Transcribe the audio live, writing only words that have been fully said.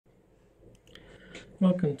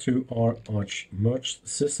Welcome to our ArchMerge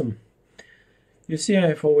system. You see, I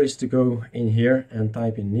have always to go in here and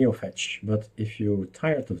type in neofetch, but if you're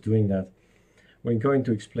tired of doing that, we're going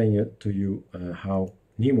to explain to you how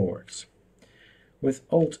Nemo works. With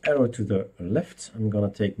Alt arrow to the left, I'm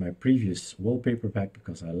going to take my previous wallpaper back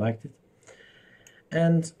because I liked it.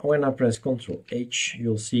 And when I press Ctrl H,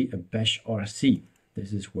 you'll see a bash RC.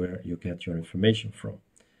 This is where you get your information from.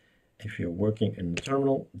 If you're working in the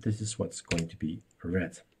terminal, this is what's going to be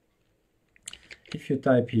read. If you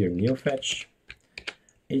type here neofetch,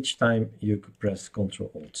 each time you press Ctrl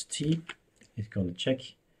Alt T, it's going to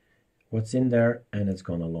check what's in there and it's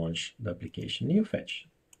going to launch the application neofetch.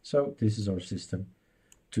 So this is our system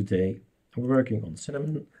today. We're working on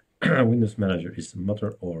Cinnamon. Windows Manager is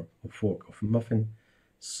mother or a fork of muffin,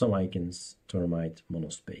 some icons, termite,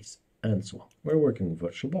 monospace, and so on. We're working on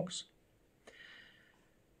VirtualBox.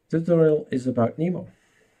 The tutorial is about Nemo.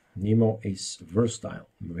 Nemo is versatile.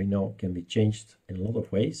 We know can be changed in a lot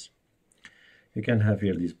of ways. You can have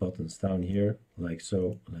here these buttons down here, like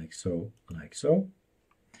so, like so, like so.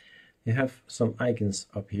 You have some icons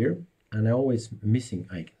up here, and I'm always missing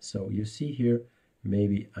icons. So you see here,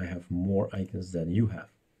 maybe I have more icons than you have.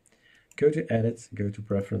 Go to Edit, go to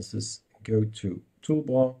Preferences, go to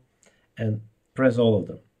Toolbar, and press all of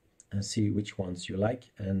them, and see which ones you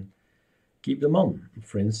like, and keep them on.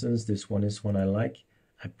 For instance, this one is one I like.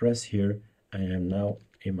 I press here. I am now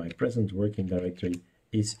in my present working directory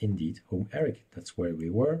is indeed home Erik. That's where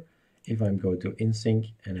we were. If I go to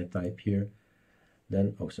InSync and I type here,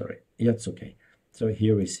 then, oh, sorry, yeah, it's okay. So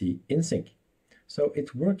here we see InSync. So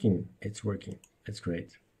it's working, it's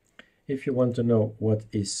great. If you want to know what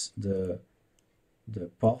is the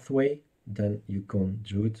pathway, then you can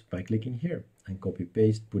do it by clicking here and copy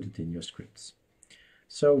paste, put it in your scripts.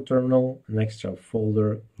 So terminal, an extra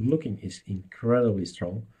folder, looking is incredibly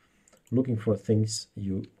strong. Looking for things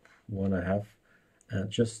you want to have,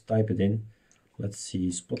 just type it in. Let's see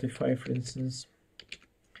Spotify, for instance.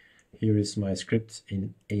 Here is my script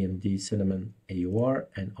in AMD Cinnamon AUR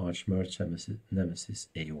and ArchMerge Nemesis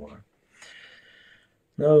AUR.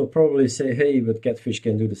 Now you'll probably say, hey, but Catfish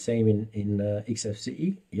can do the same in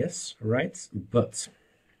XFCE. Yes, right, but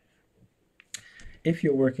if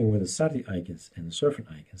you're working with the SARDI icons and the servant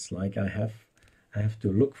icons, like I have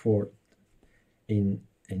to look for in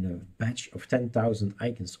a batch of 10,000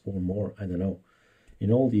 icons or more, I don't know,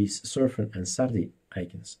 in all these servant and SARDI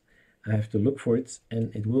icons. I have to look for it,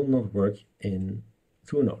 and it will not work in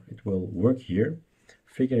Tuno. It will work here,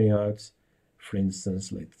 figuring out, for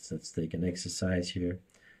instance, let's take an exercise here.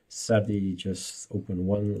 SARDI, just open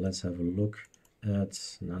one, let's have a look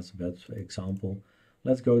at, not a bad example.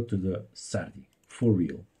 Let's go to the SARDI. For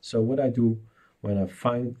real. So what I do when I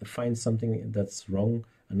find something that's wrong,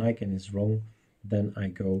 an icon is wrong, then I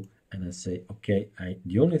go and I say, okay,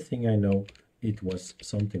 the only thing I know, it was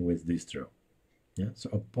something with distro. Yeah, so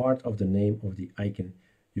a part of the name of the icon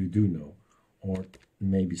you do know, or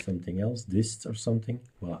maybe something else, dist or something.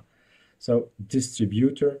 Voila. So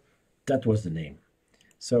distributor, that was the name.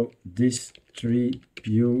 So distributor.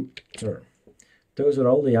 Those are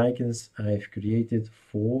all the icons I've created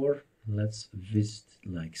for. Let's visit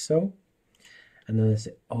like so, and then I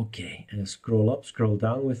say okay, and I scroll up, scroll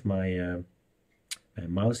down with my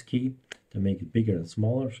mouse key to make it bigger and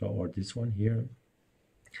smaller, so, or this one here,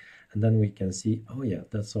 and then we can see, oh yeah,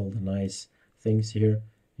 that's all the nice things here.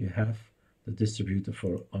 You have the distributor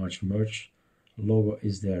for ArchMerge, logo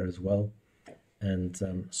is there as well, and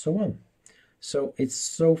so on. So it's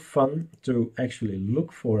so fun to actually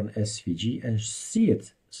look for an SVG and see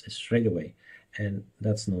it straight away. And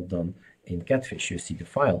that's not done in Catfish. You see the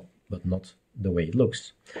file, but not the way it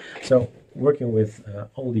looks. So working with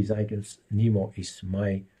all these icons, Nemo is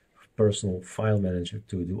my personal file manager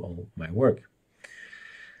to do all my work.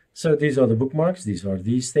 So these are the bookmarks. These are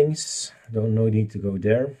these things. No need to go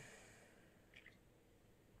there.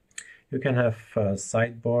 You can have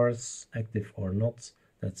sidebars, active or not.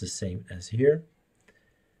 That's the same as here.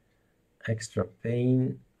 Extra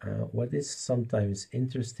pane. What is sometimes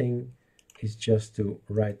interesting is just to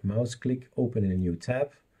right mouse click, open in a new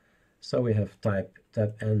tab. So we have tab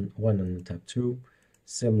N1 and tab 2,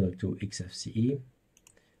 similar to XFCE,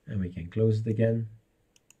 and we can close it again.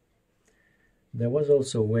 There was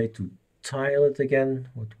also a way to tile it again.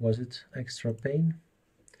 What was it? Extra pane.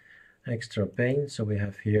 Extra pane. So we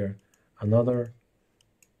have here another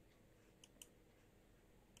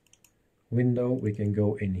window. We can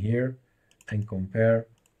go in here and compare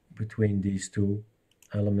between these two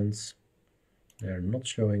elements. They're not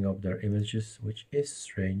showing up their images, which is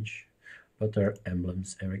strange, but they're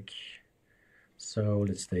emblems, Erik. So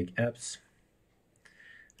let's take apps,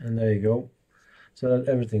 and there you go. so that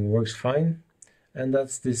everything works fine. And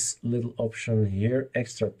that's this little option here,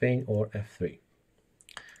 extra pane or F3.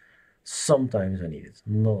 Sometimes I need it,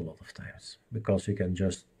 not a lot of times, because you can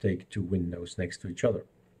just take two windows next to each other.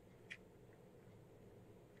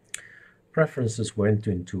 Preferences went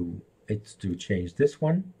into it to change this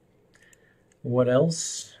one. What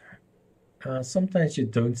else? Sometimes you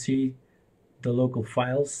don't see the local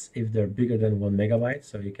files if they're bigger than 1 megabyte,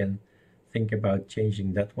 so you can think about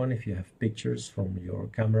changing that one if you have pictures from your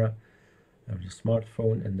camera or your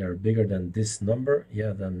smartphone and they're bigger than this number.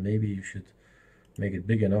 Yeah, then maybe you should make it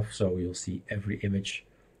big enough so you'll see every image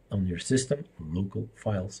on your system, local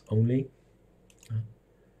files only.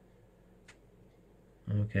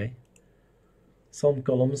 Okay. Some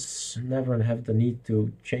columns never have the need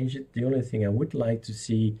to change it. The only thing I would like to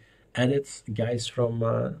see added, guys from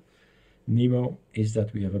Nemo, is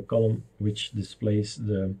that we have a column which displays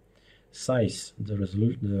the size, the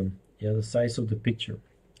resolution, the size of the picture.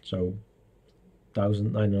 So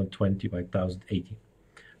 1920 by 1080.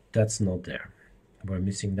 That's not there. We're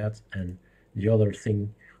missing that. And the other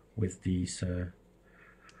thing with these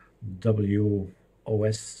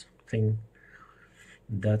WOS thing,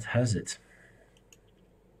 that has it.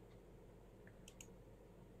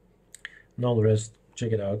 And all the rest,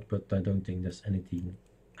 check it out, but I don't think there's anything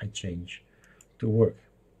I change to work.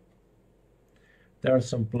 There are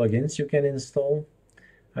some plugins you can install.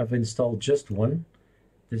 I've installed just one,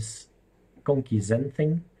 this Conky Zen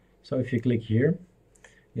thing. So if you click here,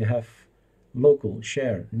 you have local,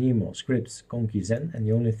 share, Nemo, scripts, Conky Zen, and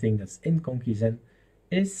the only thing that's in Conky Zen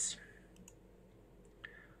is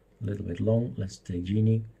a little bit long. Let's take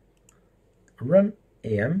Genie. Run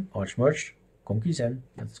AM, ArchMerge, Conky Zen.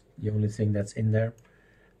 That's the only thing that's in there.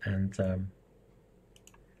 And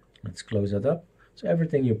let's close that up. So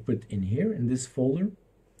everything you put in here in this folder.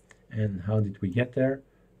 And how did we get there?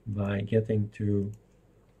 By getting to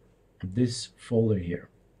this folder here.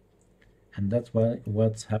 And that's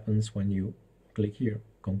what happens when you click here,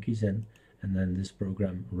 Conky Zen, and then this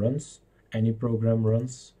program runs. Any program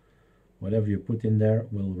runs. Whatever you put in there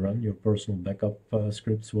will run. Your personal backup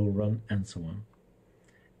scripts will run, and so on.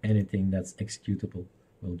 Anything that's executable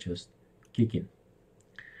will just kick in.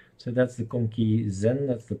 So that's the Conky Zen.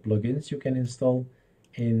 That's the plugins you can install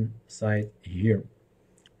inside here.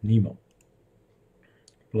 Nemo.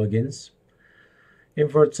 Plugins.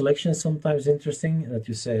 Invert selection is sometimes interesting, that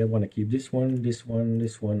you say I want to keep this one, this one,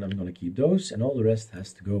 this one, I'm going to keep those, and all the rest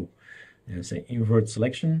has to go. You say invert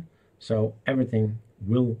selection, so everything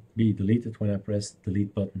will be deleted when I press the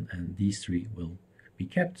delete button, and these three will be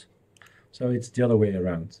kept. So it's the other way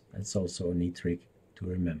around. That's also a neat trick to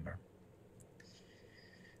remember.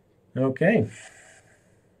 Okay.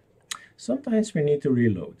 Sometimes we need to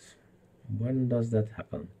reload. When does that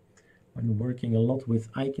happen? When working a lot with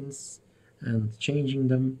icons and changing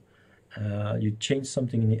them, you change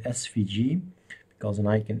something in the SVG, because an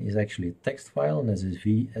icon is actually a text file, and as a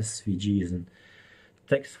SVG is a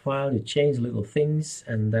text file. You change little things,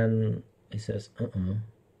 and then it says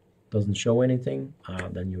doesn't show anything.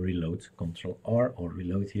 Then you reload, Control R or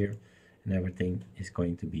reload here, and everything is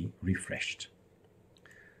going to be refreshed.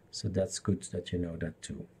 So that's good that you know that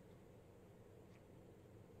too.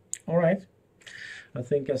 All right. I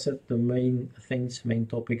think I said the main things, main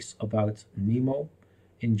topics about Nemo.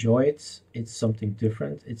 Enjoy it. It's something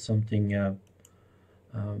different. It's something,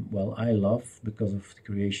 well, I love because of the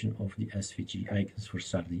creation of the SVG icons for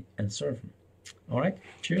Sardi and Servant. All right,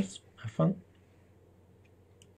 cheers. Have fun.